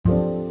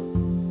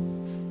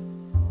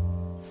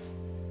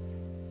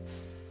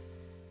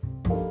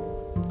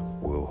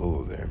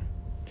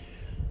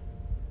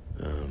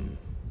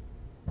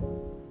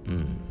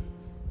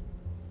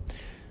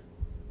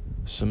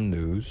some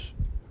news.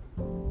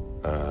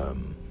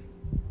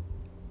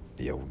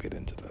 Yeah, we'll get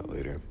into that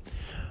later.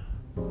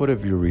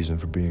 Whatever your reason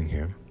for being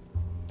here,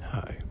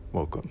 hi,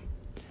 welcome.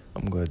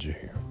 I'm glad you're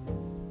here.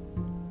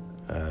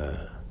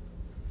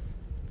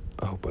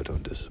 I hope I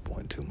don't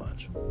disappoint too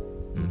much.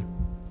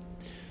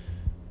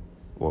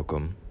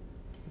 Welcome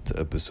to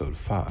episode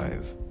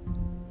 5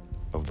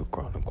 of the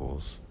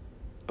Chronicles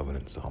of an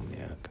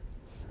Insomniac.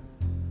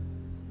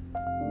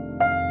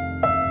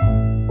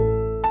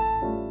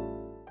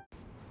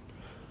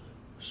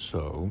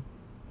 So,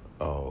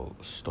 I'll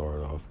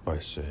start off by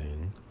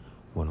saying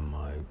one of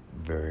my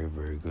very,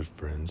 very good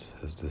friends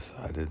has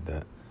decided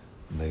that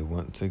they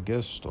want to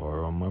guest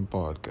star on my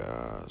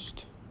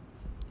podcast.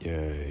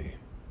 Yay.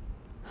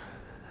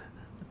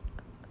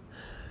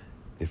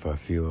 If I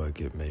feel like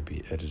it,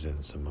 maybe edit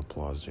in some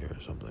applause here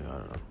or something, I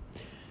don't know.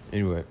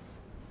 Anyway,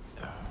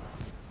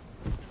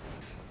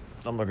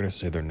 I'm not going to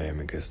say their name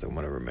in case they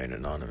want to remain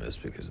anonymous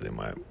because they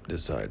might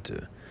decide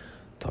to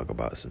talk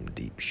about some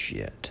deep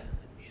shit,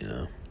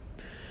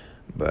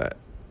 But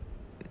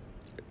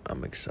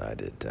I'm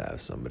excited to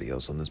have somebody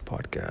else on this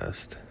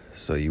podcast,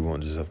 so you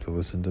won't just have to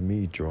listen to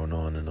me drone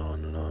on and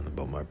on and on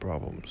about my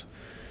problems.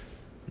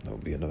 There'll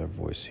be another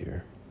voice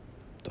here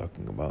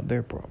talking about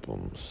their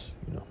problems,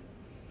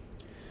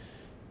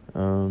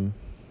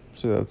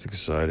 So that's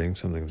exciting,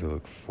 something to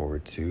look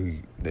forward to.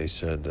 They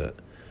said that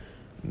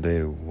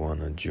they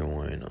want to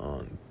join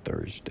on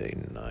Thursday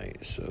night,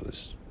 so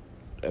this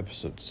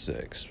episode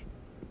 6,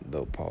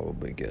 they'll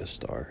probably guest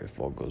star if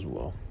all goes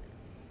well.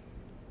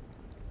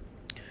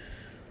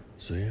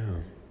 So yeah,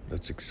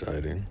 that's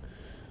exciting.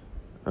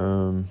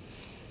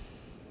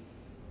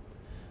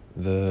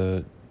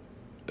 The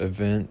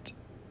event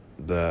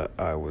that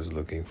I was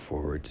looking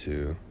forward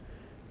to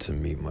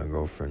meet my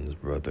girlfriend's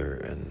brother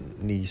and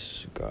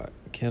niece got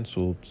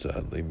canceled,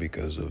 sadly,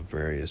 because of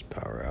various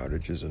power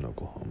outages in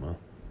Oklahoma.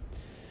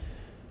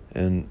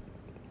 And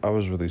I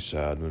was really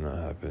sad when that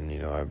happened.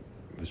 I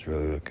was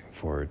really looking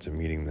forward to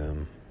meeting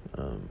them.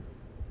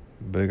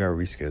 But it got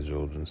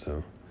rescheduled, and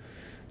so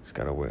it's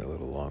got to wait a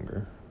little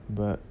longer.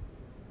 But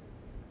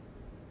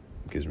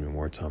it gives me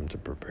more time to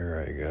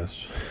prepare, I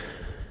guess.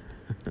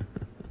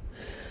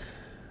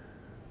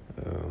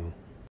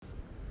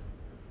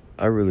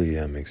 I really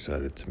am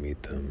excited to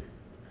meet them.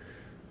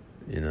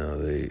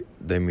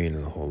 They mean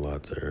a whole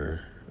lot to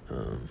her.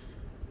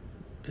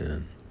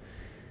 And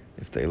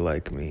if they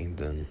like me,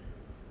 then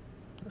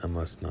I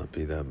must not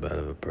be that bad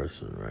of a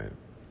person, right?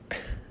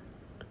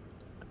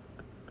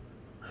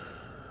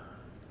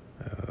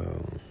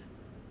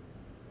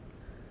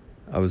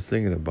 I was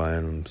thinking of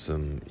buying him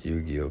some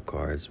Yu-Gi-Oh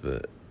cards,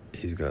 but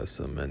he's got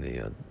so many,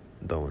 I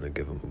don't want to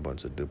give him a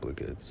bunch of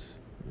duplicates.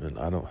 And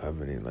I don't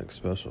have any,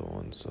 special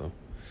ones, so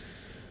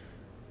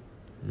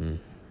I'm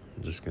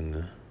just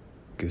gonna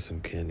get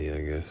some candy,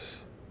 I guess.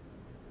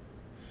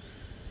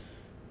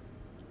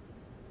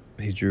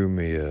 He drew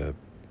me a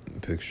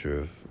picture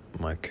of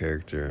my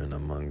character in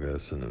Among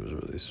Us, and it was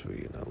really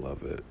sweet, and I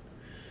love it.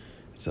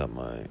 It's at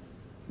my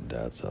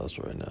dad's house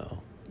right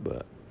now,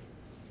 but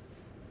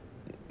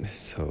it's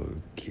so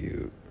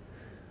cute.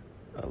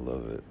 I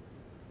love it.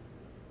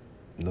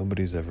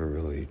 Nobody's ever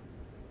really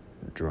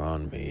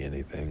drawn me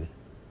anything.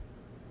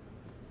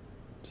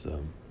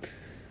 So,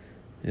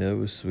 yeah, it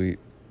was sweet.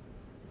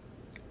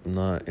 I'm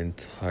not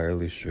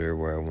entirely sure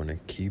where I want to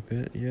keep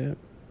it yet,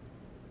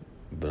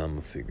 but I'm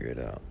going to figure it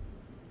out.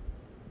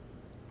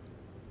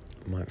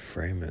 I might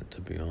frame it, to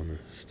be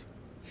honest.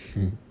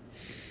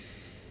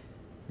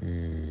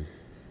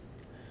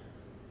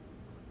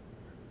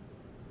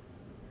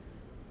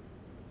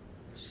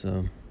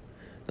 So,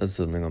 that's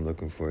something I'm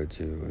looking forward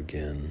to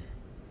again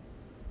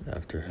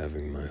after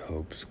having my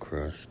hopes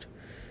crushed.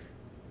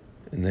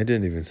 And they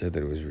didn't even say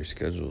that it was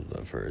rescheduled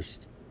at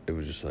first. It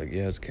was just like,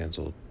 yeah, it's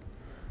canceled.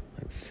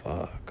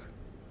 Fuck.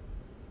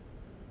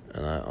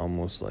 And I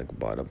almost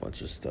bought a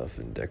bunch of stuff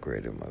and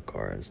decorated my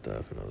car and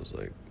stuff, and I was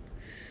like,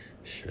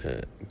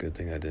 shit, good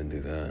thing I didn't do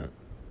that.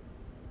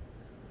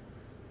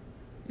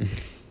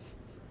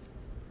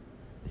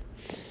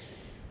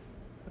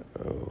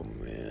 Oh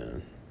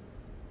man.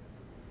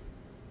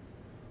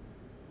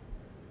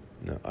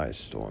 The ice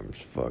storms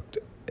fucked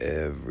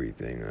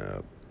everything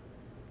up.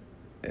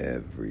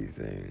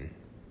 Everything.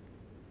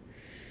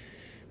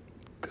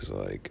 'Cause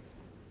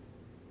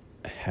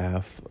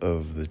half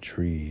of the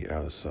trees,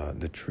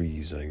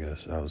 I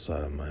guess,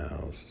 outside of my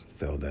house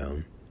fell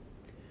down,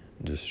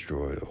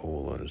 destroyed a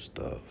whole lot of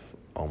stuff,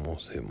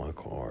 almost hit my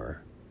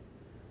car.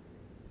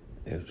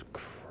 It was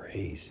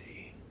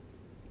crazy.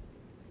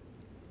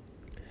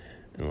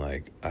 And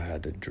I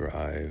had to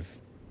drive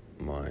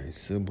my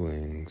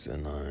siblings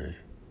and I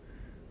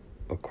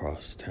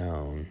across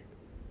town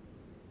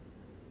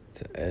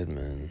to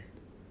Edmond,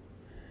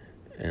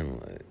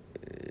 and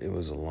it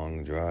was a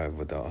long drive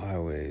without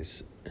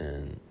highways,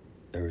 and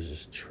there was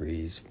just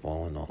trees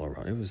falling all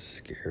around. It was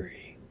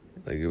scary.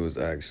 It was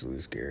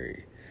actually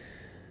scary.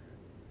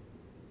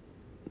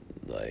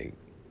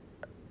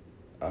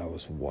 I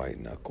was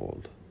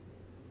white-knuckled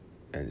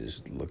and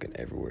just looking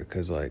everywhere,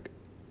 because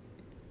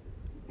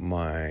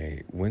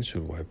my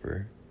windshield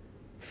wiper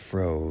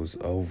froze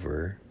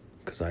over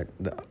because I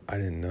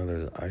didn't know there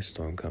was an ice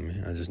storm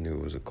coming. I just knew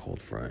it was a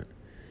cold front.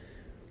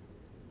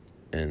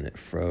 And it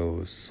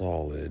froze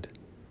solid,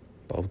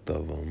 both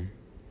of them.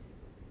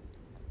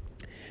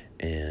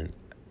 And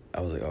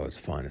I was like, oh, it's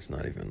fine. It's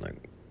not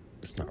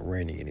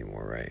raining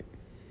anymore, right?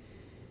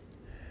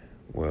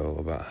 Well,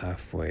 about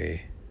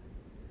halfway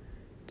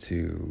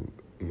to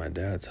my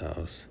dad's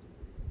house,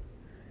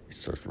 it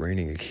starts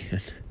raining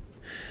again.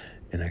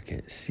 And I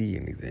can't see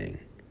anything,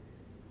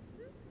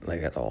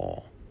 like at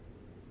all.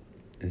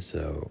 And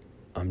so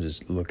I'm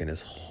just looking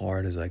as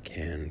hard as I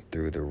can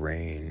through the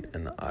rain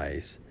and the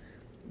ice,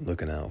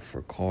 looking out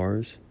for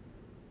cars,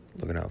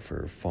 looking out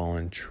for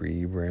fallen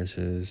tree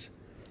branches,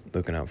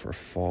 looking out for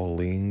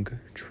falling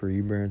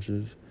tree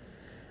branches.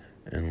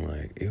 And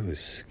like, it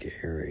was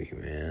scary,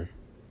 man.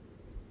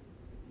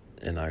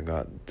 And I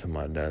got to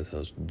my dad's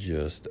house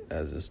just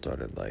as it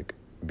started like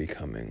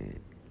becoming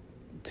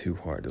too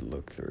hard to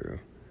look through.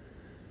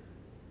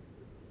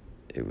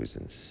 It was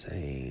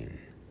insane.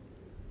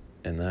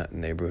 And that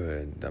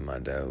neighborhood that my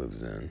dad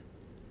lives in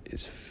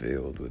is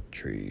filled with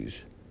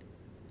trees.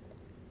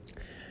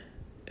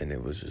 And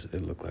it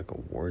looked like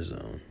a war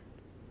zone.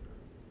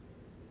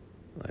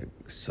 Like,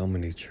 so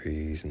many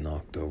trees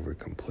knocked over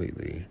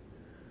completely.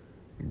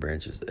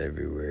 Branches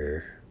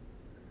everywhere.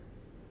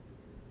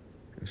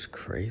 It was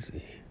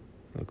crazy.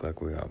 It looked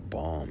like we got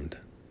bombed.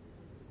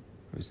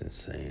 It was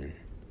insane.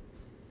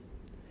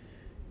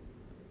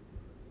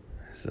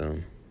 So,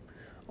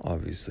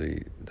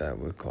 obviously, that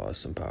would cause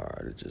some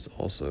power outages.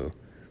 Also,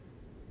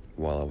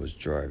 while I was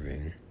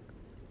driving,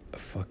 a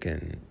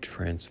fucking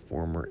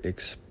transformer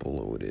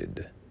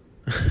exploded.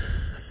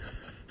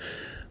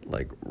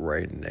 Like,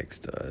 right next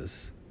to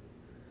us.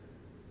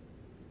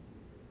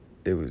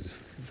 It was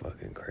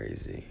fucking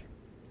crazy.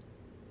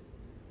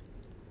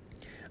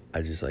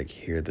 I just, like,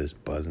 hear this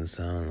buzzing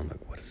sound, and I'm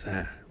like, what is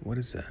that? What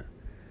is that?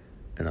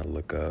 And I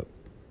look up,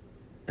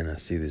 and I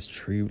see this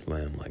tree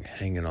limb, like,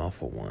 hanging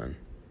off of one.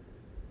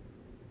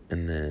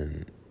 And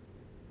then,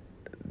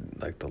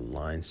 like, the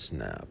line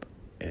snap,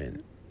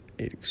 and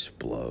it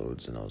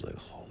explodes, and I was like,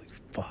 holy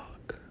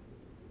fuck.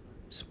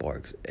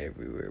 Sparks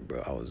everywhere,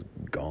 bro. I was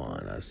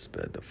gone. I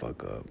sped the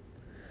fuck up.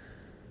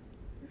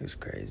 It was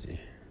crazy.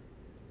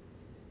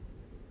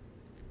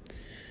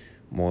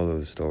 Moral of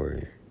the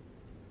story,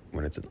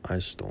 when it's an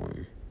ice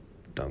storm,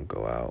 don't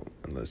go out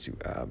unless you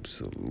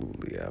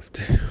absolutely have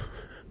to.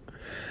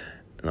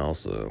 And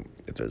also,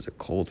 if there's a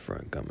cold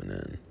front coming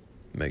in,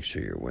 make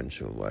sure your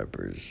windshield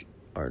wipers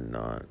are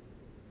not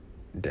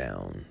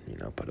down,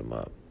 put them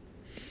up.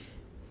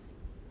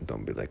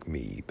 Don't be like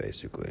me,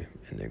 basically,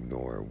 and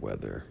ignore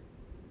weather,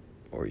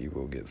 or you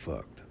will get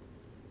fucked.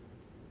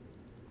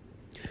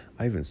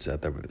 I even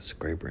sat there with a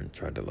scraper and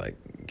tried to, like,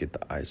 get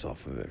the ice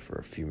off of it for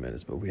a few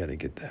minutes, but we had to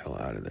get the hell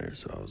out of there,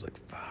 so I was like,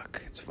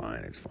 fuck, it's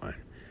fine.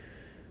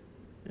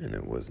 And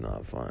it was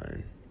not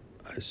fine.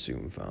 I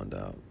soon found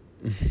out.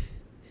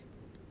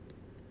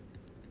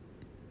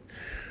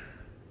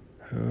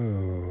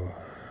 Oh,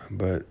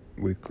 but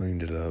we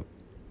cleaned it up.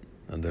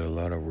 I did a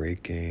lot of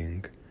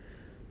raking,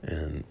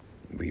 and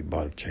we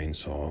bought a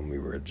chainsaw, and we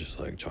were just,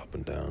 like,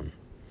 chopping down,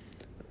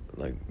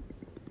 like,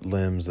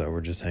 limbs that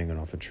were just hanging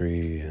off a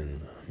tree,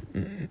 and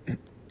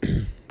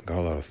got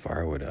a lot of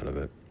firewood out of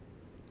it.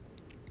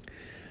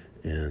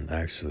 And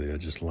actually, I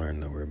just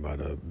learned that we're about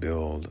to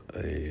build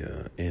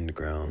a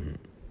in-ground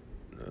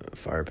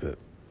fire pit.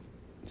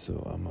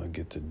 So I'm going to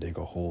get to dig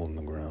a hole in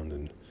the ground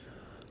and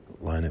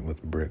line it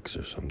with bricks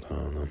or something, I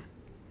don't know.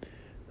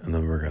 And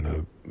then we're going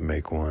to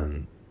make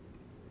one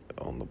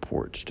on the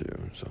porch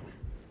too. So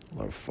a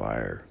lot of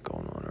fire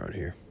going on right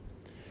here.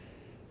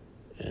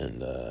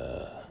 And,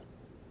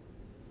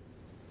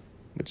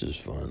 which is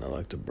fun. I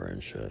like to burn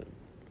shit.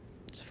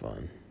 It's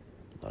fun.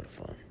 A lot of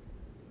fun.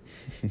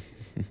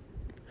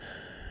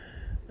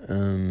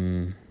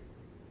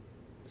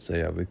 So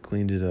yeah, we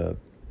cleaned it up,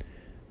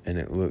 and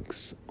it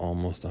looks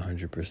almost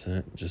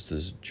 100%. Just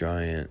this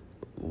giant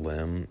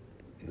limb,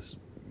 this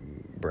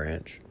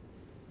branch,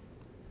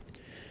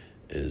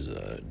 is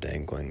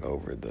dangling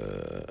over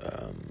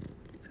the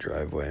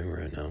driveway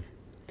right now,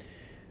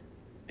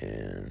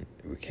 and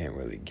we can't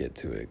really get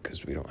to it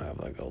because we don't have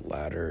like a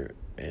ladder,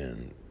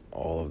 and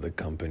all of the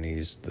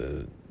companies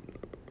that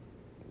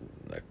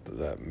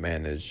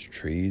manage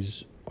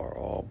trees are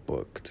all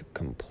booked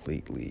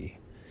completely.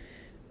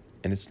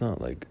 And it's not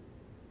like,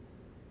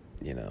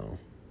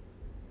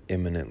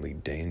 imminently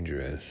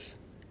dangerous.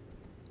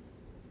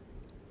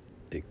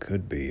 It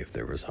could be if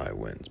there was high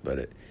winds,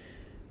 but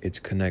it's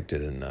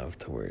connected enough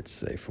to where it's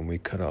safe. And we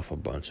cut off a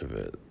bunch of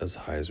it as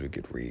high as we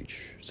could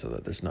reach so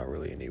that there's not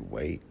really any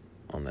weight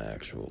on the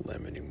actual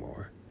limb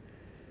anymore.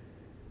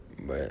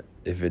 But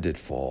if it did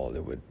fall,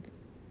 it would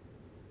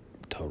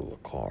total a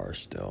car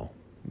still.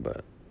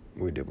 But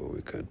we did what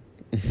we could.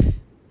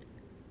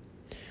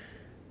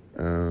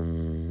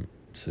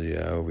 So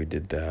yeah, we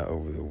did that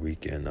over the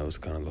weekend. That was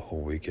kind of the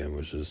whole weekend,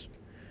 was just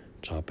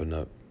chopping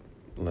up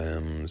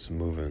limbs,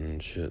 moving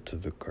shit to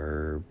the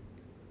curb.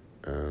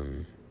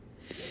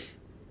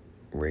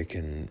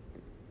 raking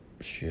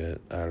shit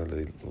out of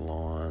the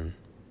lawn,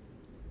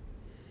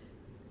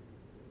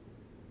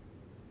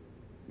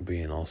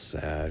 being all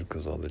sad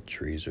because all the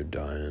trees are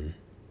dying.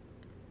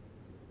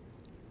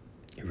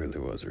 It really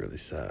was really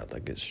sad.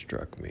 Like, it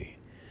struck me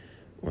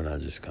when I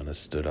just kind of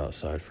stood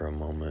outside for a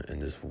moment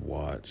and just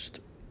watched,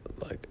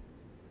 like,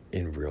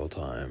 in real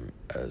time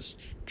as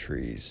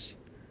trees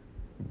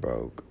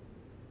broke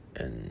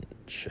and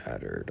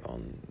shattered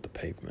on the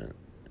pavement.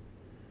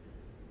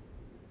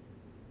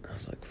 I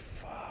was like,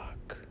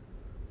 fuck.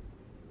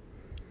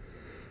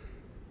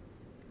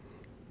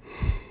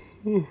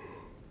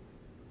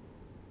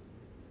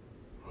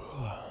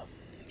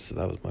 So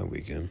that was my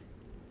weekend.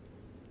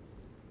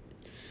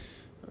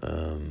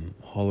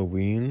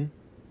 Halloween.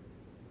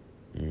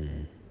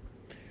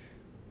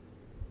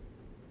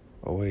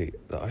 Oh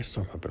wait, the ice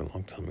storm happened a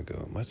long time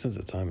ago. My sense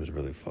of time is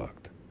really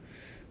fucked.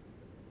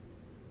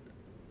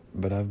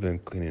 But I've been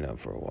cleaning up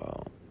for a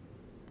while.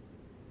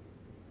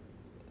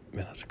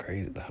 Man, that's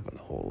crazy. That happened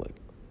a whole,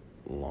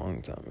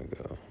 long time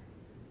ago.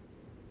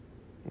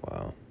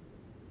 Wow.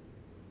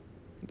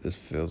 This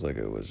feels like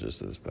it was just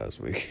this past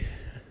week.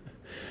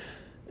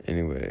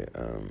 Anyway,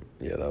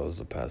 yeah, that was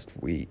the past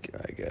week,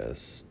 I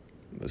guess.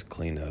 It was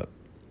cleanup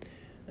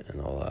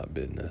and all that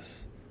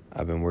business.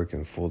 I've been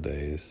working full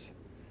days,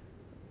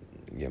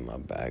 get my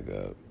bag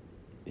up.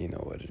 You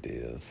know what it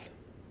is.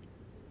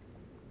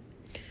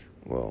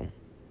 Well,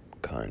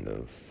 kind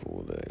of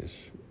full days.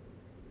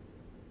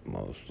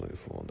 Mostly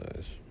full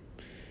days.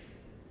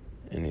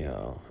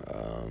 Anyhow,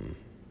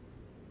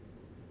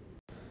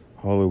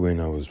 Halloween,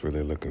 I was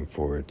really looking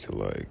forward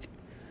to,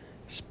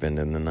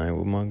 spending the night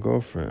with my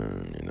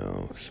girlfriend,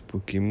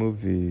 spooky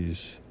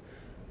movies,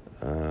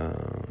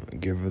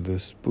 give her the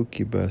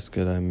spooky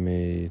basket I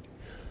made,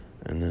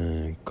 and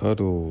then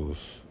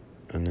cuddles,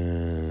 and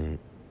then,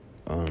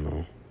 I don't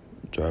know,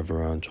 drive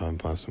around, try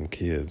and find some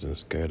kids and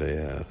scare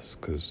their ass,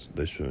 because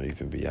they shouldn't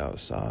even be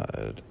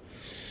outside,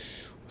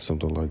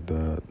 something like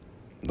that.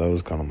 That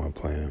was kind of my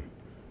plan,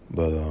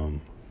 but,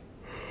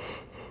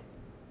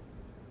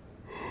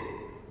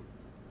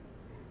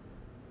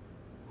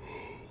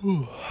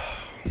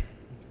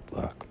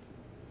 fuck.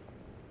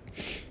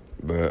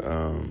 But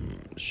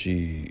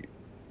she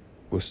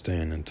was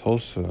staying in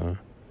Tulsa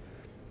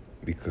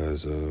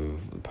because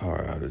of the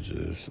power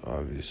outages,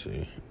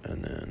 obviously,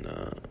 and then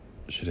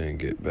she didn't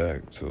get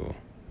back till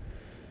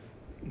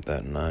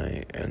that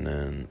night, and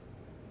then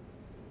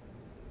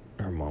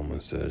her mama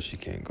said she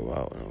can't go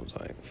out, and I was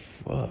like,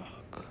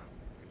 fuck.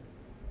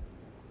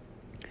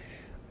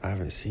 I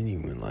haven't seen you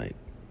in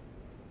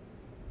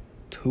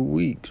 2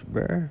 weeks,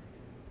 bruh.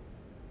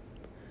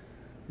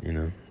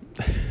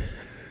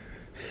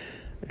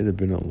 It had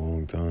been a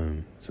long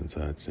time since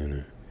I had seen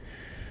her.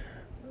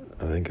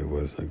 I think it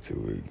was 2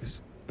 weeks.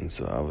 And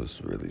so I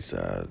was really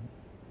sad.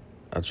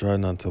 I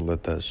tried not to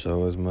let that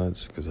show as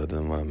much because I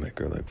didn't want to make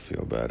her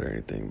feel bad or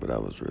anything, but I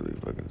was really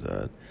fucking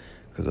sad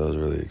because I was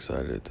really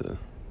excited to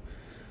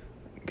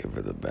give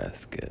her the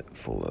basket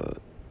full of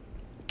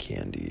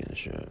candy and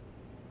shit.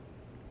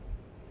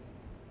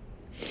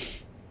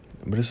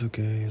 But it's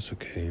okay.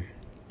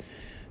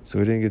 So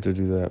we didn't get to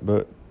do that,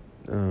 but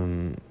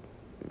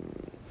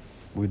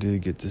we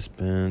did get to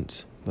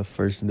spend the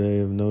first day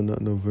of No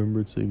Nut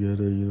November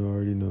together. You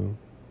already know.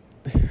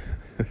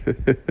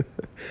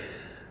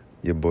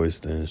 Your boy's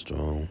staying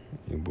strong.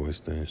 I'm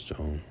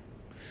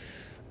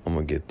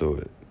gonna get through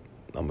it.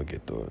 I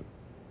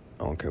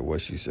don't care what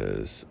she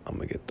says. I'm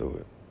gonna get through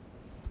it.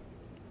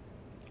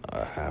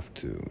 I have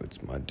to.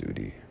 It's my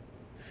duty.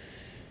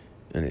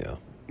 Anyhow,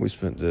 we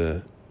spent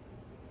the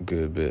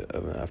good bit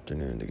of an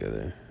afternoon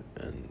together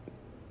and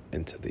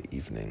into the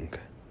evening.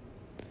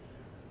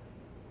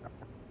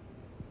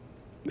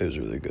 It was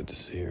really good to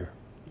see her.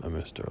 I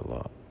missed her a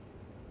lot.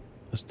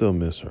 I still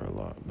miss her a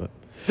lot, but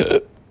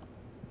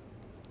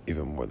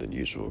even more than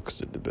usual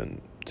because it had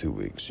been 2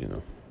 weeks,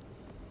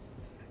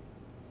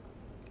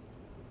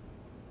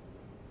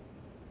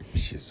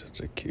 She's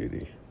such a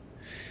cutie.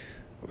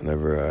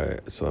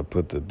 So I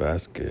put the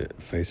basket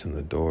facing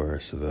the door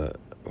so that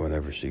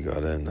whenever she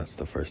got in, that's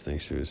the first thing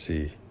she would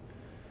see.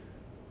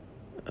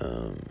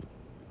 And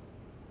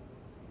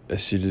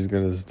she just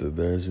kind of stood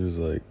there. She was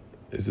like,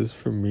 "Is this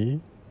for me?"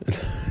 And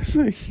I was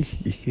like,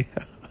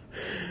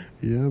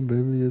 yeah,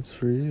 baby, it's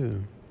for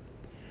you.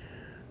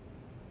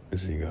 And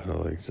she got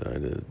all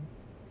excited.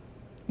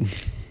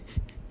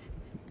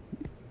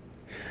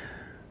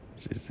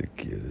 She's the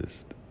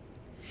cutest.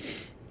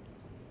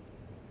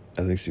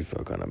 I think she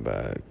felt kind of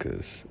bad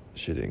because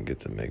she didn't get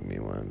to make me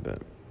one,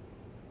 but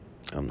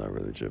I'm not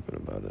really tripping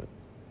about it.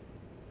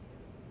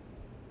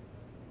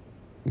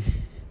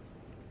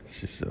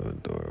 She's so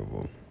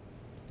adorable.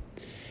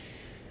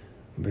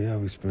 But yeah,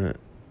 we spent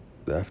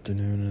the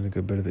afternoon and a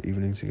good bit of the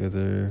evening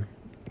together.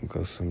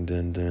 Got some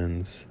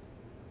din-dins.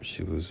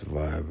 She was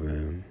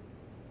vibing.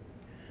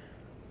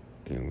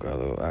 Got a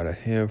little out of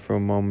hand for a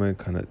moment.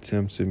 Kind of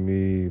tempted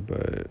me,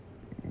 but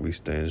we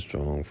staying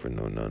strong for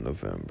No Nut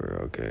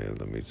November. Okay,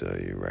 let me tell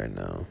you right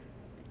now.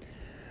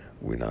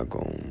 We're not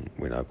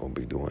gonna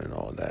be doing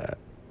all that.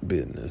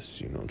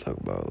 business, talk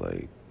about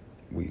like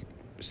we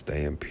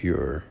staying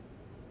pure,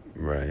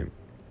 right?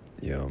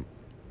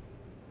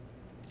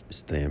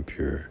 Staying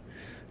pure,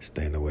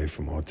 staying away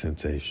from all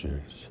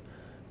temptations,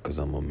 because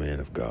I'm a man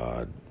of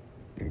God,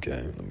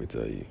 okay? Let me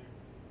tell you,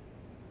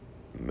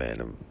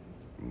 man of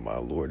my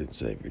Lord and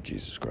Savior,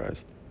 Jesus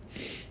Christ.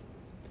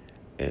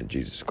 And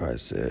Jesus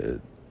Christ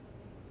said,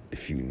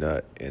 if you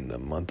nut in the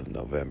month of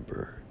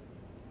November,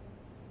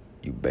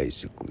 you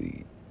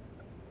basically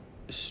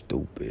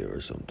stupid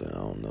or something. I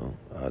don't know.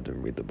 I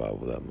didn't read the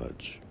Bible that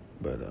much,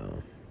 but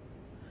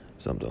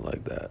something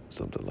like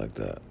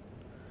that.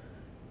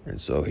 And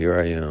so here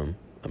I am,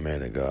 a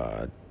man of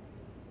God,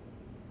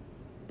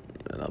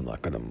 and I'm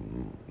not gonna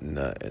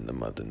nut in the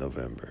month of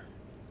November.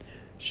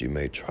 She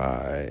may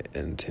try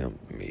and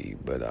tempt me,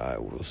 but I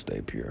will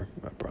stay pure,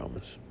 I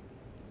promise.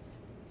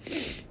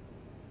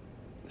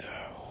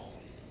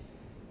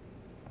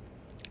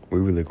 We're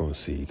really gonna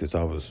see, because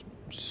I was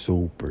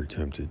super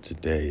tempted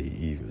today,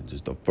 even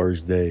just the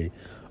first day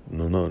of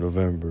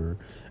November,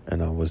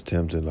 and I was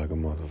tempted like a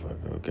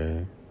motherfucker,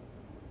 okay?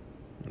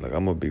 Like,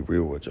 I'm gonna be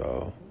real with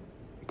y'all,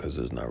 because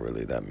there's not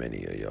really that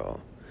many of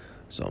y'all,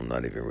 so I'm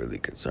not even really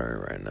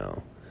concerned right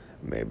now.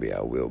 Maybe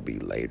I will be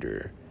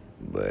later,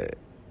 but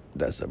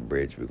that's a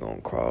bridge we're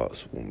gonna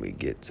cross when we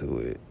get to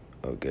it,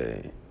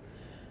 okay?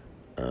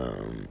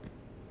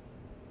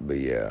 But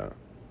yeah,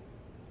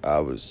 I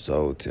was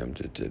so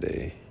tempted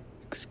today.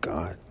 Cause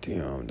god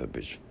damn, that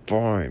bitch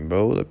fine,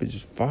 bro. That bitch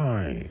is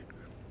fine.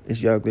 And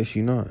she act like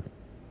she not.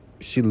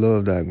 She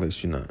love to act like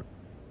she not.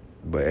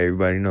 But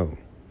everybody know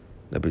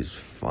that bitch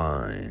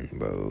fine,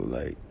 bro.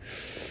 Like,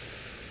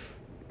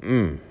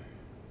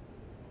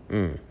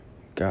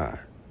 god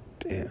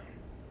damn.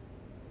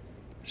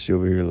 She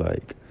over here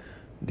like,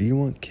 do you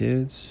want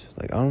kids?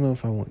 Like, I don't know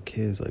if I want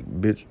kids. Like,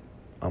 bitch,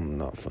 I'm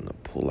not finna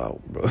pull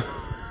out, bro.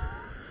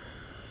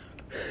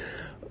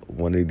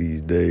 One of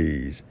these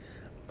days,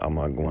 I'm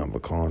not gonna have a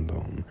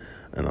condom,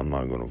 and I'm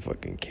not gonna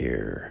fucking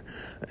care,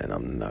 and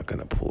I'm not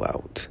gonna pull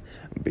out.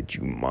 Bitch,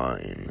 you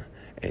mine,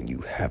 and you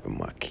having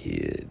my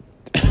kid.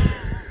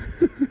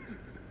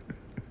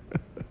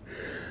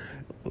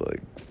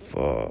 Like,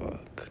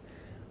 fuck.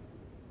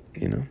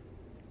 Yeah,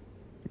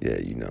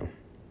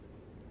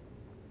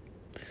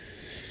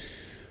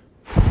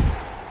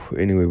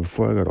 Anyway,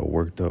 before I got all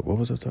worked up, what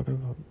was I talking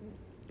about?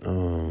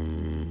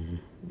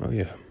 Oh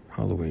yeah,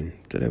 Halloween.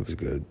 Today was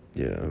good.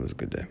 Yeah, it was a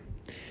good day.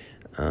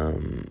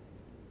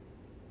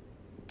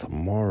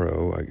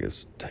 Tomorrow, I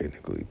guess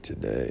technically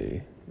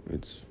today,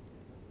 it's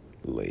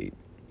late.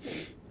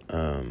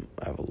 I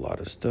have a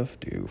lot of stuff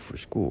due for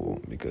school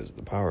because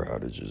the power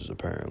outages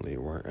apparently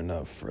weren't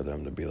enough for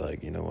them to be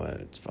like, you know what,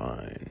 it's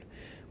fine.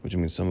 Which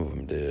means some of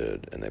them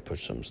did, and they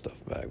pushed some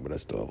stuff back, but I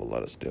still have a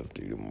lot of stuff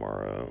due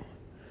tomorrow,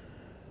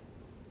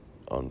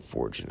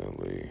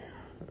 unfortunately.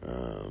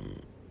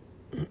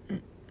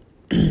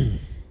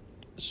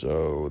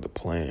 So the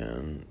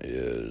plan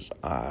is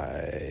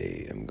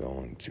I am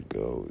going to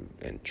go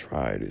and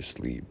try to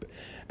sleep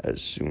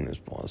as soon as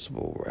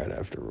possible right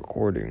after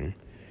recording,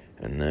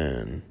 and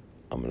then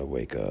I'm going to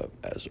wake up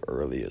as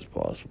early as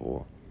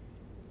possible.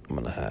 I'm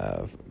going to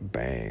have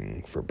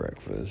bang for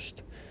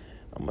breakfast.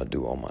 I'm going to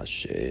do all my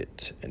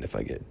shit, and if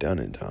I get done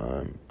in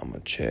time, I'm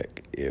going to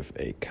check if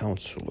a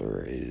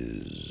counselor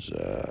is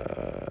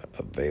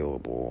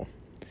available.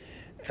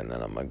 And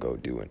then I'm going to go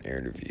do an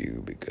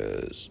interview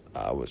because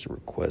I was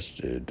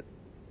requested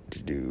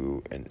to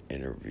do an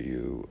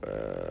interview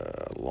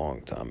a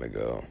long time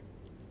ago.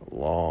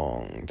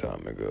 And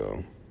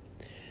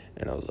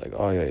I was like,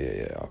 oh,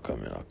 yeah, I'll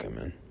come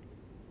in.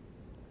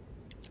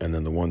 And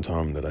then the one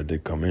time that I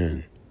did come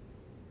in,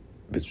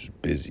 bitch was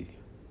busy.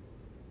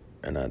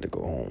 And I had to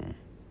go home.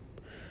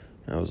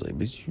 And I was like,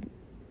 bitch,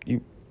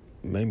 you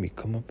made me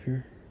come up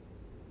here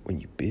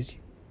when you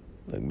busy?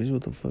 Like, bitch,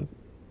 what the fuck?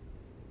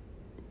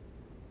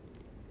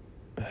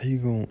 How you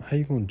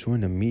gonna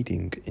join a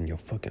meeting in your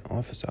fucking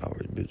office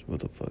hours, bitch?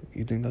 What the fuck?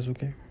 You think that's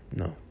okay?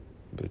 No,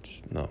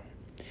 bitch, no.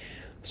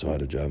 So I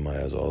had to drive my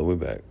ass all the way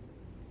back.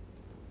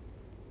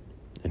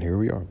 And here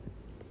we are.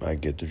 I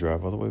get to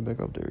drive all the way back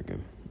up there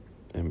again.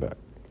 And back.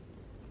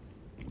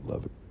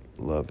 Love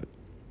it.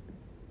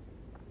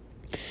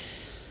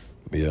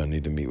 But yeah, I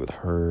need to meet with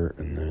her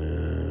and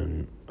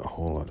then a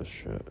whole lot of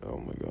shit. Oh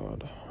my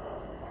god.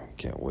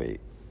 Can't wait.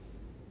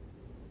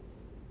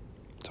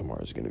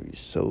 Tomorrow's gonna be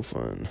so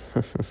fun.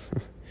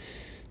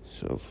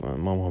 So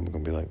fun. My mom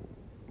gonna be like,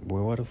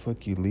 boy, why the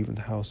fuck you leaving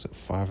the house at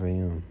 5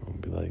 a.m.? I'll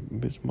be like,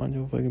 bitch, mind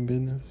your fucking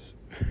business.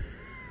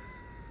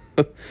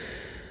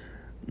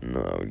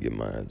 No, I would get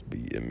my ass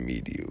beat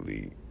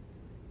immediately.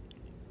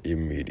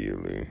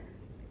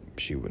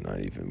 She would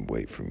not even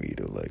wait for me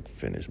to like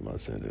finish my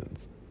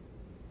sentence.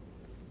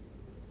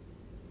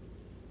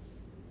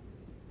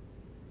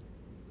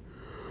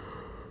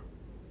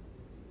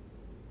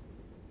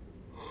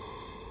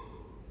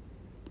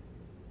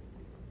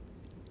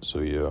 So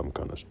yeah, I'm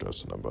kind of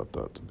stressing about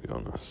that, to be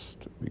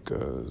honest,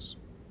 because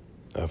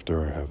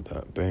after I have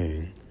that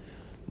bang,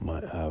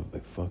 might have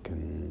a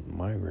fucking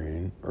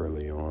migraine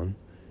early on,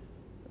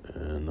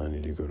 and I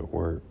need to go to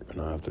work,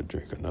 and I have to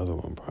drink another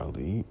one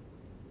probably.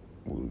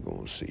 We're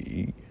gonna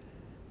see,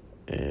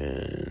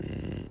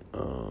 and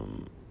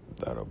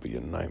that'll be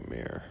a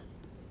nightmare.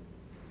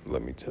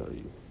 Let me tell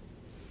you.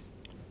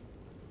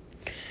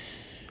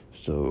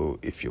 So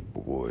if your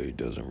boy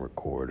doesn't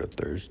record a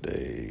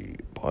Thursday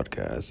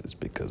podcast, it's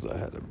because I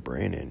had a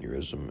brain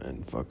aneurysm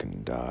and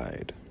fucking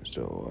died.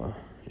 So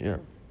yeah,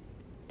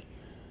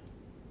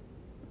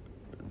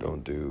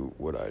 don't do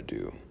what I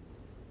do.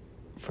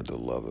 For the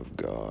love of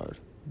God,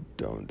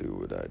 don't do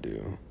what I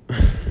do.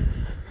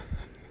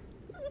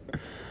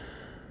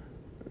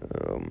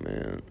 Oh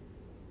man.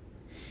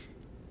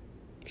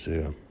 So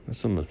yeah, that's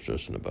something I'm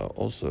stressing about.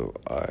 Also,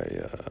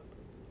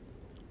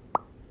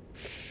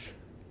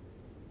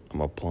 I'm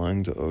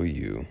applying to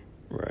OU,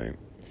 right?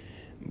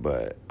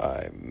 But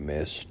I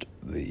missed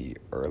the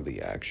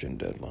early action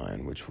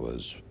deadline, which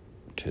was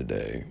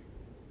today,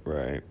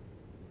 right?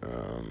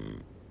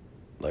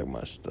 Like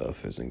my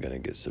stuff isn't gonna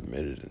get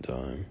submitted in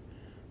time,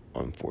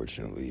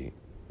 unfortunately,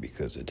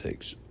 because it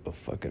takes a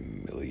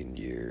fucking million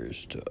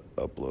years to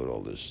upload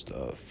all this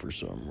stuff for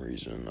some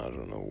reason. I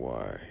don't know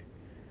why.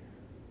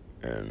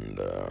 And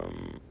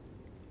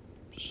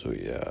so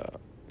yeah,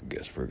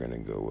 guess we're gonna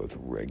go with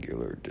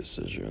regular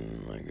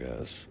decision, I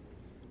guess,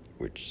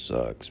 which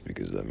sucks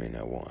because that means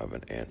I won't have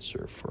an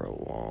answer for a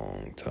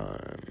long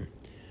time,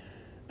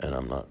 and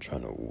I'm not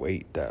trying to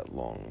wait that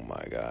long,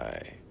 my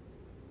guy.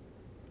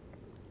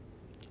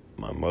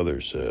 My mother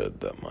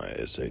said that my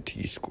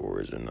SAT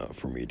score is enough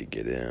for me to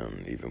get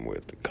in, even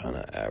with kind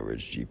of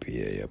average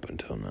GPA up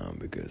until now,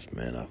 because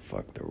man, I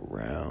fucked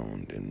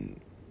around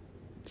in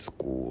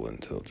school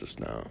until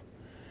just now.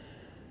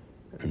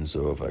 And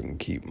so if I can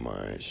keep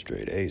my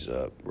straight A's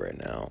up right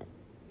now,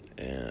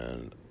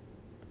 and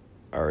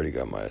I already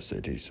got my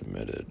SAT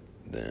submitted,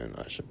 then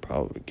I should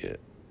probably get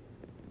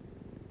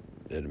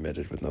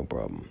admitted with no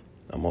problem.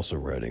 I'm also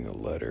writing a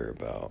letter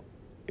about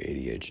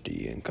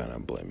ADHD and kind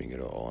of blaming it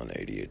all on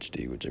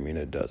ADHD, which I mean,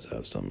 it does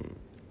have some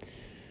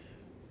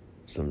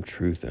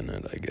truth in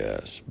it, I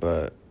guess,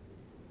 but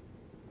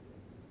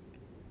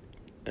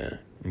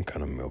I'm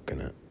kind of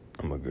milking it.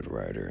 I'm a good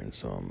writer, and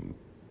so I'm,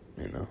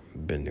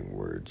 bending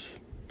words,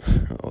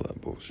 all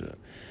that bullshit.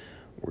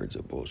 Words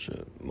are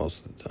bullshit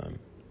most of the time.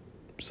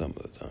 Some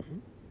of the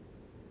time.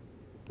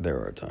 There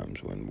are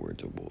times when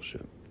words are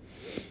bullshit.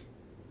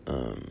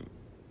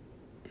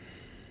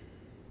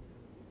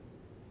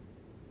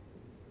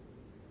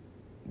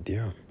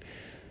 Yeah.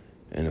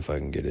 And if I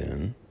can get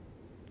in,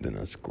 then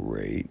that's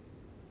great.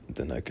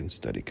 Then I can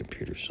study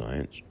computer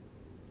science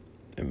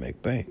and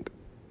make bank.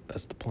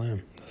 That's the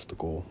plan. That's the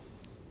goal.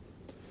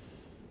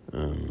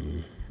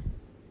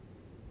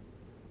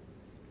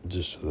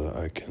 Just so that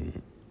I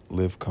can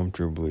live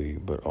comfortably,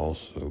 but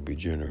also be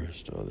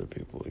generous to other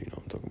people. You know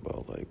what I'm talking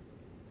about? Like,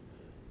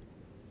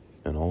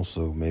 and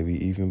also maybe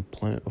even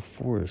plant a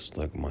forest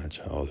like my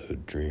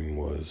childhood dream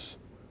was,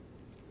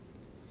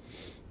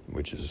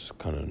 which is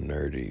kind of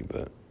nerdy,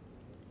 but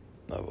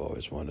I've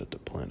always wanted to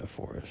plant a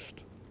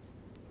forest.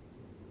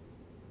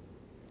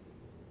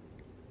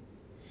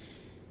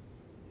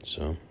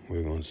 So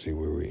we're going to see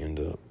where we end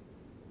up.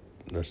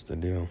 That's the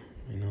deal.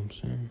 You know what I'm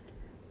saying?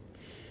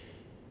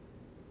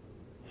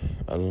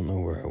 I don't know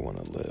where I want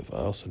to live. I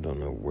also don't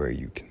know where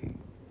you can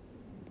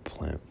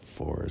plant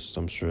forests.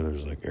 I'm sure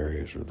there's like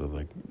areas where they're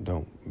like,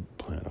 don't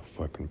plant a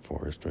fucking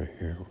forest right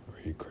here.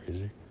 Are you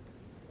crazy?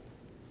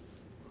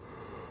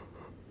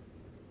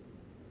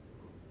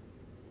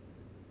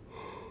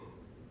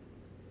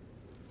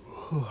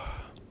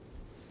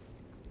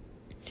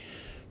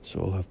 So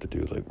I'll have to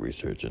do like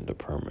research into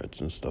permits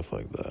and stuff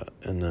like that.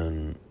 And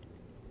then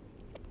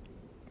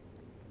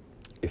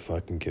if I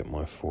can get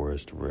my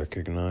forest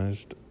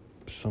recognized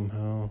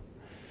somehow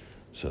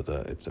so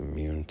that it's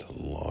immune to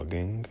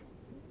logging,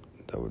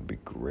 that would be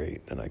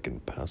great. Then I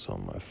can pass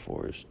on my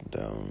forest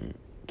down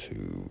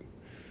to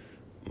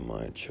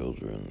my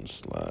children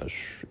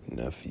 /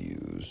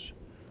 nephews,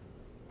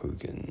 who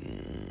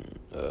can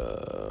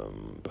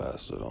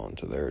pass it on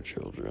to their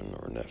children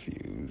or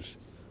nephews,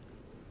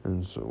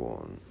 and so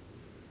on.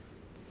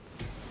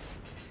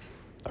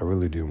 I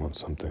really do want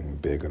something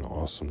big and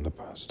awesome to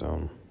pass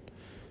down,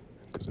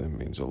 because it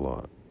means a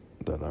lot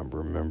that I'm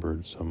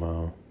remembered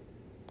somehow,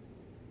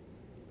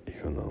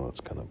 even though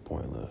that's kind of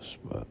pointless,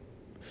 but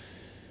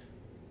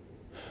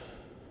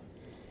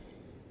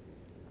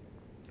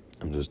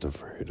I'm just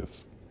afraid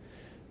of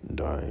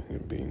dying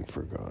and being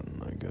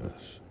forgotten, I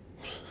guess.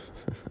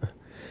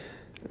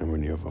 And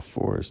when you have a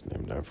forest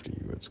named after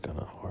you, it's kind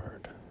of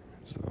hard,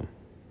 so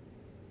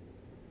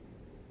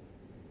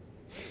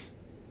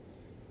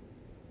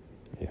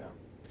yeah,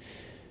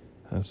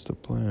 that's the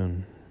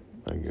plan,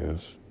 I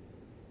guess.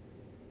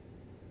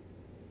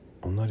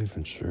 I'm not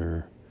even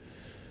sure.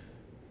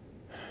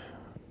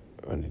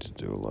 I need to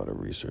do a lot of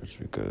research,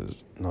 because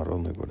not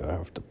only would I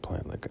have to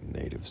plant like a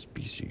native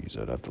species,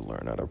 I'd have to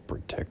learn how to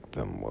protect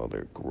them while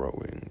they're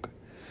growing.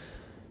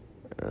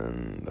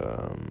 And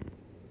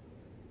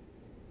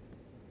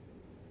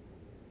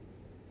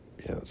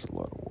yeah, that's a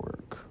lot of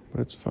work,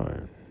 but it's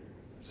fine.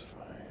 It's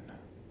fine.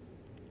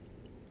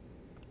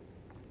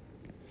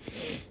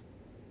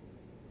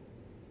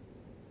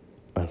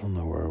 don't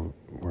know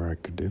where I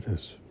could do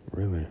this,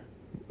 really.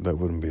 That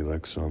wouldn't be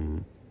like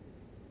some,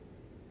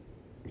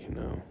 you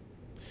know,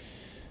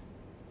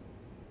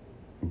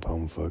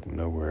 bumfuck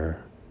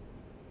nowhere.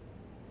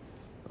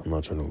 I'm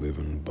not trying to live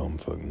in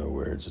bumfuck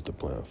nowhere just to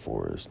plant a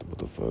forest. What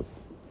the fuck?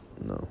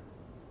 No.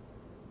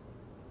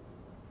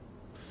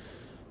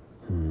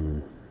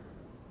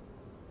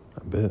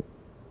 I bet.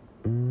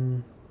 I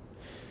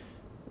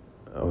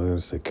was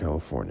gonna say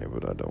California,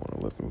 but I don't want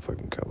to live in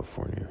fucking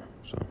California,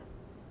 so.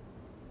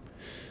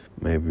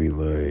 Maybe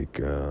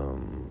like,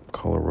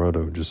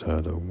 Colorado just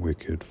had a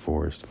wicked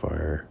forest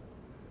fire.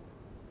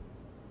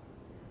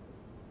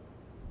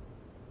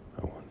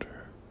 I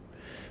wonder.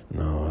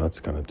 No, that's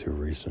kind of too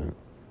recent.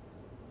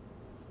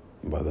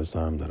 By the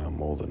time that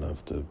I'm old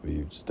enough to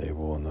be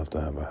stable enough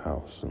to have a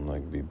house and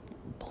like be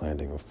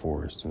planting a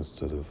forest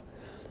instead of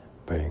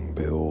paying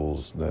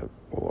bills that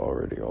will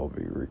already all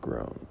be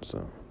regrown,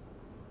 so.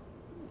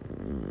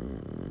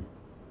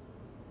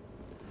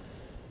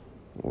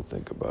 We'll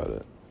think about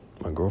it.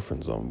 My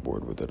girlfriend's on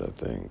board with it, I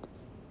think.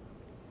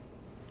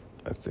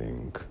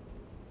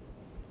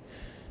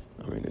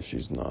 I mean, if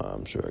she's not,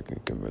 I'm sure I can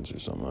convince her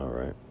somehow,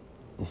 right?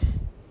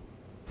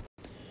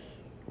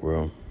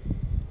 Well,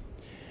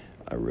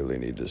 I really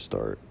need to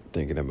start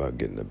thinking about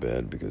getting to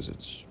bed because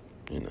it's,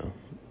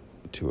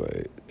 2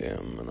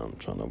 a.m. and I'm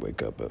trying to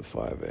wake up at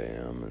 5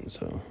 a.m. And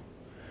so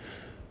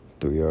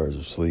 3 hours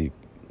of sleep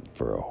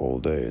for a whole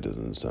day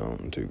doesn't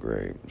sound too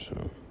great.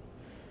 So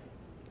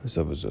this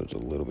episode's a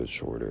little bit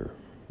shorter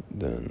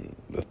than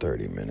the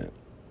 30-minute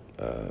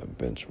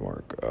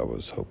benchmark I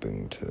was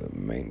hoping to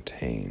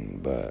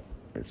maintain, but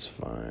it's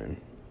fine.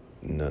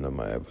 None of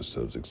my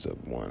episodes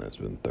except one has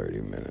been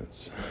 30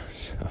 minutes,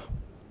 so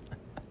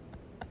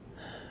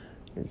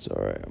it's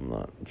alright, I'm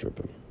not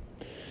tripping.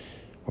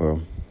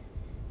 Well,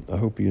 I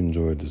hope you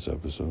enjoyed this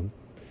episode.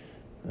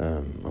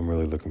 I'm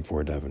really looking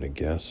forward to having a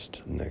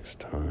guest next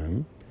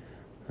time.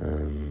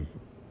 A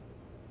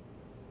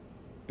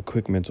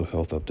quick mental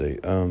health update.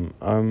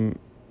 I'm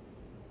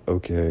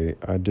okay.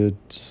 I did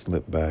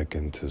slip back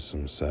into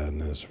some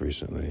sadness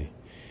recently,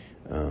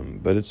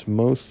 but it's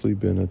mostly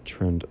been a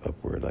trend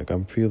upward. Like,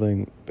 I'm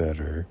feeling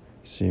better.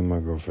 Seeing my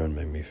girlfriend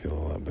made me feel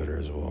a lot better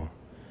as well.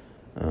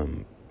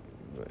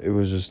 It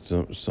was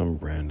just some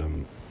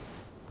random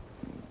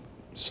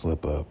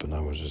slip up, and I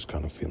was just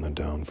kind of feeling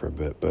down for a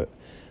bit, but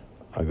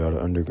I got it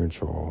under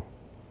control,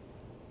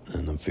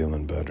 and I'm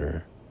feeling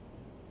better.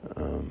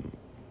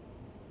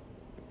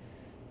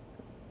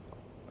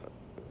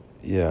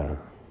 Yeah,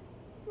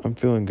 I'm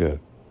feeling good.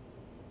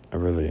 I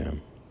really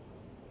am.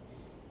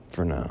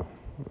 For now.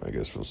 I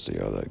guess we'll see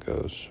how that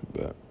goes,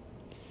 but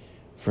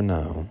for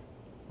now,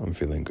 I'm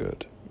feeling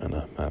good, and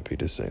I'm happy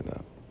to say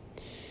that.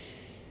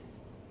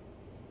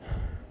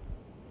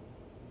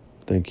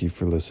 Thank you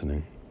for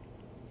listening,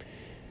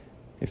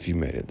 if you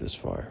made it this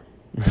far.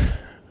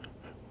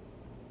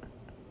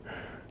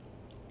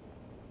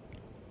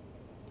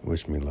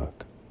 Wish me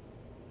luck.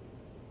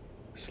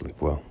 Sleep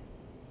well.